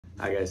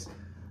Hi guys.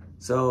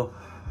 So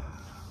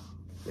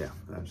yeah,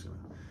 I'm just gonna.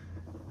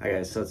 Hi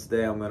guys. So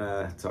today I'm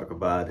gonna talk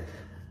about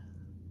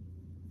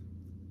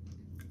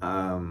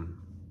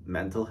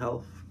mental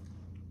health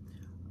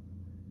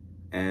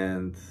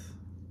and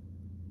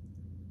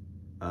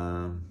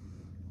um,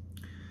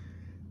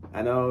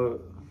 I know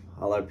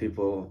a lot of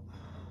people.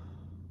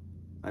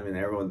 I mean,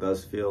 everyone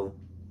does feel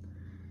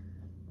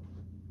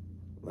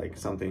like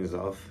something's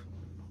off.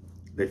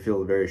 They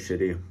feel very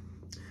shitty.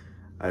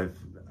 I've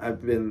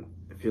I've been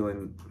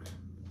feeling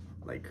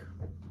like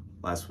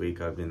last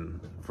week. I've been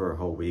for a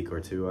whole week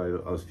or two.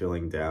 I was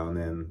feeling down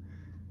and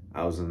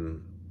I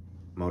wasn't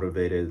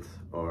motivated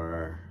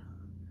or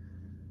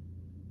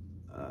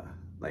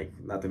like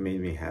nothing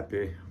made me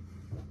happy.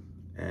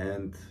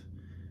 And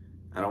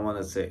I don't want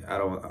to say I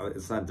don't.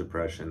 It's not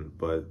depression,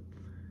 but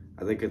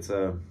I think it's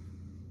a.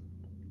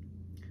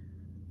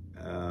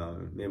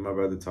 Me and my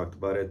brother talked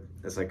about it.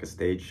 It's like a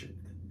stage.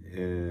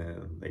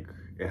 Like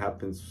it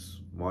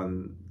happens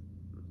one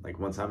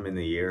time in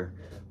a year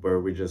where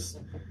we just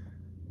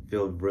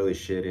feel really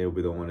shitty.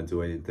 We don't want to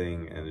do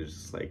anything, and it's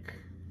just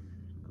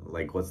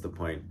like what's the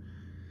point?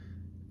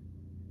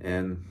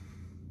 And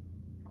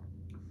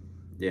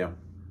yeah,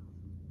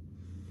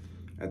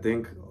 I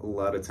think a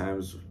lot of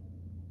times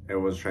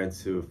everyone's trying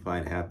to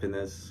find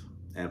happiness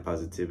and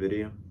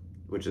positivity,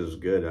 which is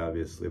good,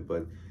 obviously,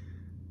 but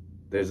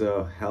there's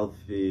a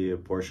healthy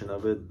portion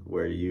of it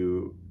where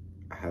you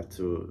have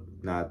to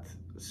not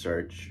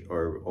search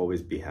or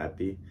always be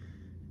happy,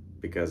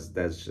 because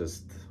that's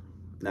just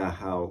not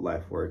how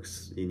life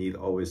works. You need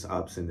always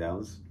ups and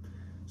downs.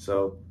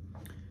 So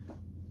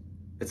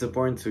it's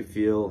important to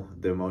feel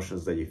the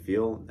emotions that you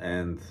feel,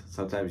 and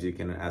sometimes you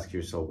can ask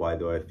yourself, why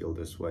do I feel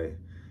this way?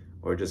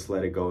 Or just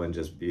let it go and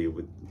just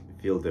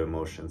feel the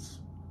emotions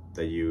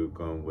that you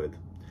going with.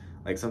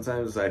 Like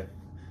sometimes like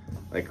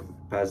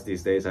past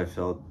these days I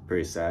felt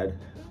pretty sad.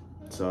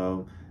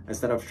 So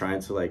instead of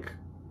trying to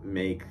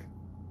make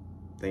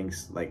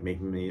things like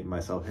make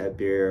myself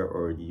happier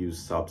or use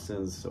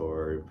substance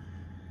or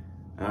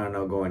I don't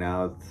know, going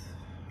out,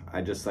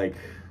 I just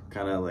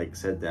kind of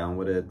sat down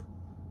with it,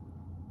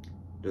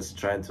 just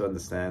trying to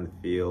understand,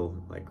 feel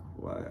like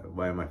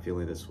why am I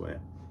feeling this way?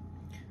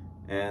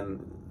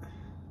 And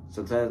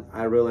sometimes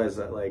I realized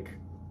that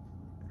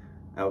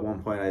at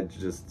one point I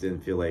just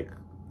didn't feel like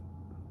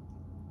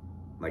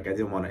I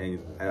didn't want to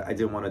I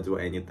didn't want to do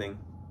anything,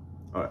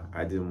 or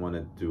I didn't want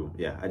to do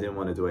I didn't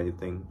want to do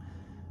anything.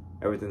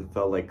 Everything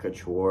felt like a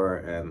chore,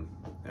 and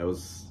it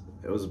was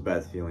a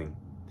bad feeling.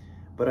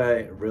 But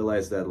I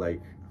realized that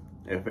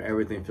if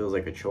everything feels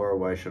like a chore,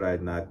 why should I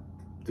not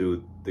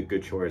do the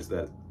good chores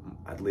that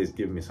at least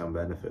give me some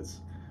benefits?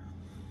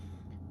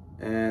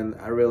 And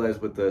I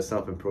realized with the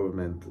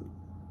self-improvement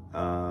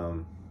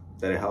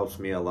that it helps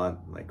me a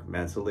lot,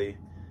 mentally.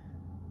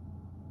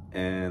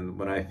 And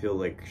when I feel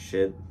like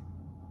shit,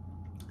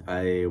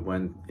 I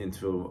went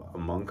into a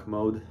monk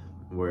mode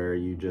where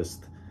you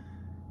just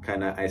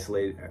kind of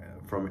isolate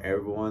from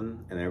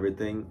everyone and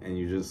everything, and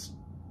you just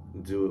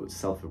do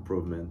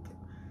self-improvement,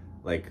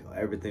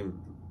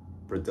 everything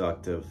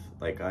productive.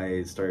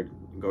 I started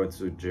going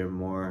to the gym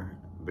more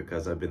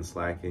because I've been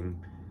slacking.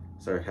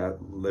 Started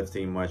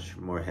lifting much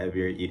more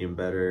heavier, eating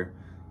better.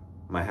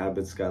 My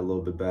habits got a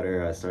little bit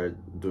better. I started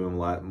doing a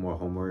lot more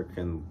homework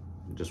and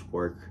just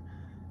work,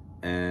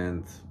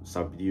 and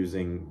stopped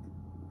using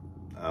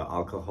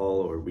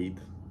alcohol or weed.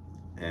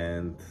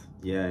 And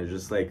yeah, it's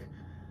just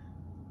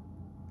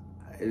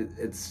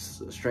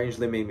it's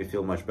strangely made me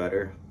feel much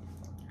better.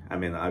 I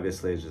mean,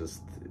 obviously it's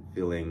just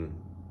feeling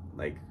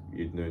like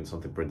you're doing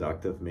something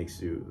productive makes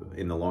you,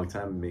 in the long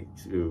time,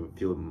 makes you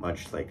feel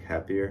much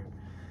happier.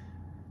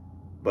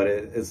 But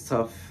it's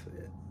tough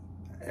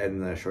in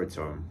the short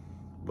term,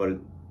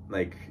 but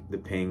the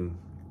pain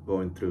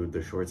going through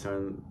the short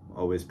term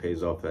always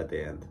pays off at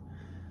the end.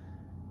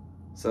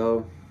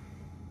 So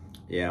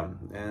yeah,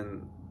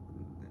 and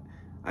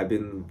I've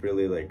been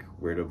really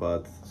weird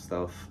about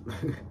stuff.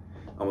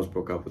 Almost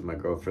broke up with my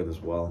girlfriend as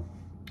well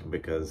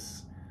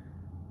because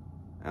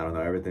I don't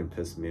know, everything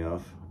pissed me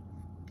off.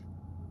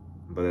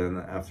 But then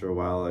after a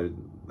while I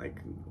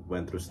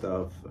went through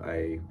stuff.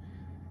 I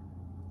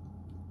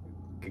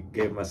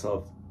gave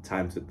myself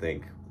time to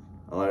think.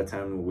 A lot of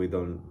time we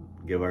don't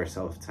give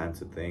ourselves time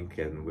to think,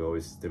 and we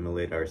always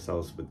stimulate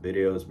ourselves with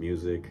videos,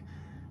 music,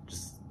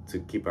 just to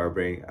keep our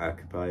brain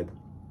occupied.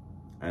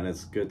 And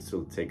it's good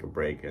to take a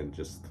break and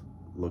just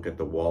look at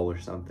the wall or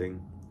something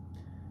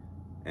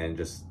and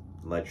just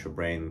let your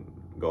brain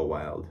go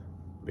wild,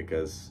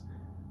 because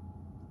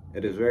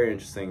it is very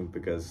interesting.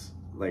 Because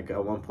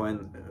at one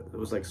point it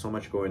was so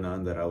much going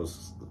on that I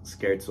was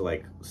scared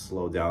to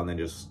slow down and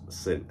just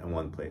sit in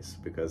one place,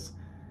 because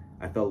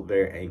I felt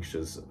very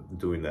anxious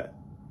doing that.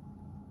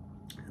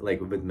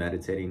 With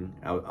meditating,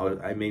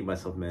 I made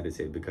myself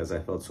meditate because I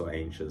felt so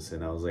anxious,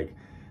 and I was like,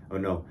 oh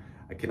no,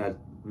 I cannot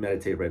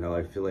meditate right now.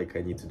 I feel like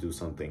I need to do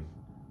something.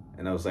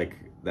 And I was like,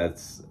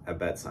 that's a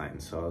bad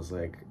sign. So I was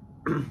like,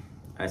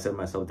 I set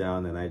myself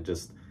down, and I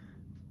just,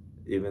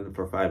 even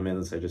for 5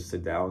 minutes, I just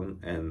sit down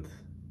and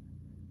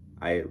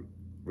I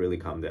really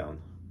calm down.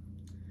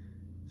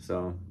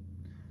 So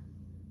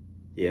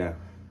yeah,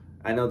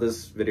 I know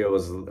this video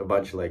was a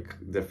bunch of like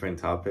different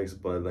topics,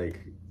 but like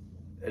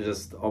it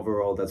just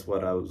overall that's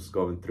what I was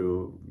going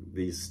through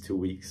these 2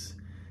 weeks.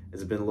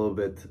 It's been a little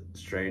bit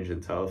strange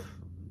and tough,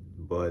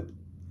 but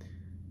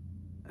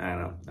I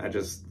don't know, I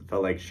just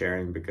felt like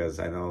sharing because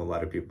I know a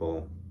lot of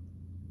people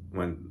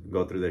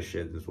go through this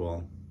shit as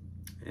well,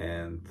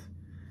 and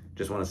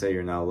just want to say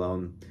you're not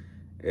alone.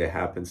 It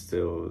happens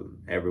to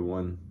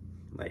everyone.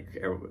 Like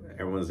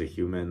everyone's a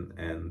human,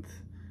 and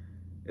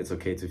it's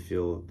okay to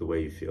feel the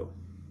way you feel.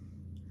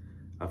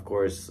 Of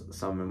course,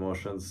 some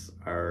emotions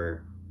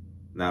are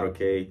not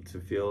okay to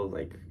feel.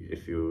 Like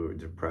if you're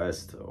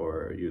depressed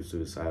or you're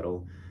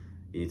suicidal,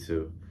 you need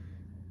to,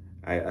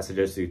 I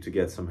suggest you to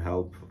get some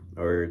help,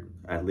 or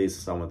at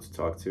least someone to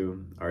talk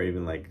to, or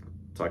even like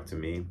talk to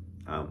me.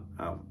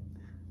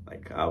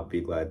 Like I'll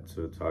be glad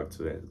to talk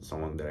to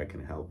someone that I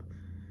can help.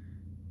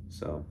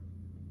 So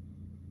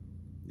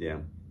yeah,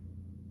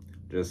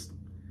 just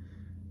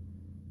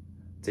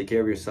take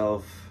care of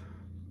yourself,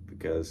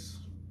 because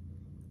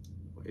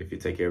if you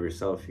take care of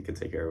yourself, you can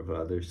take care of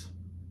others.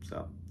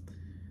 So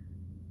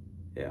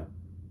yeah,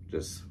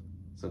 just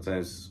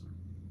sometimes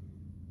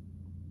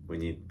we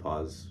need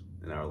pause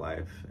in our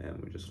life,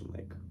 and we just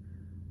like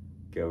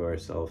give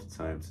ourselves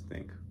time to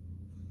think.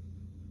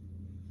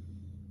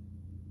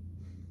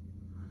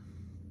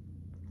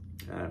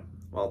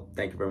 Well,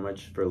 thank you very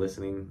much for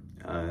listening,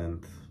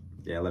 and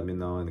yeah, let me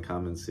know in the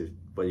comments if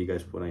what you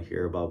guys want to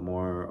hear about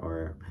more,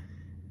 or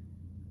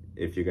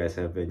if you guys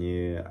have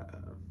any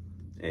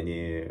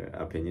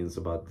opinions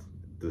about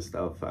this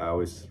stuff. I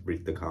always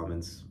read the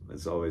comments.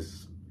 It's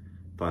always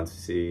fun to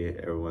see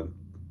everyone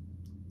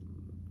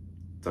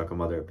talk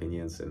about their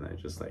opinions, and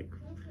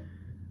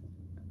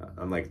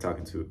I'm like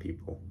talking to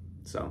people.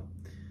 So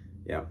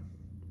yeah,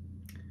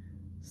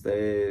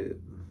 stay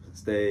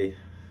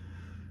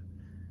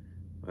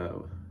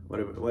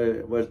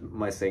what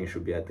my saying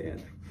should be at the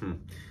end.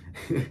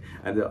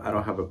 I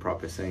don't have a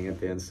proper saying at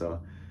the end,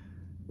 so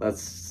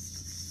let's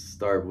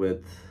start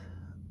with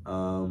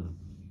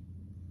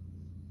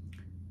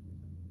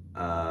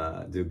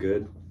do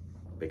good,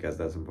 because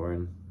that's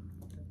important.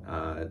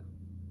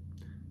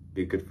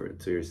 Be good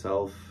to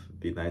yourself,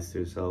 be nice to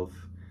yourself,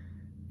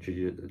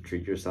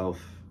 treat yourself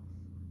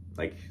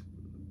like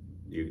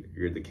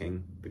you're the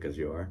king, because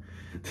you are,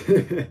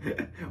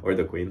 or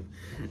the queen.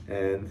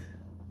 And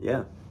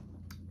yeah,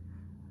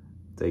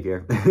 take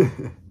care.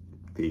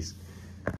 Peace.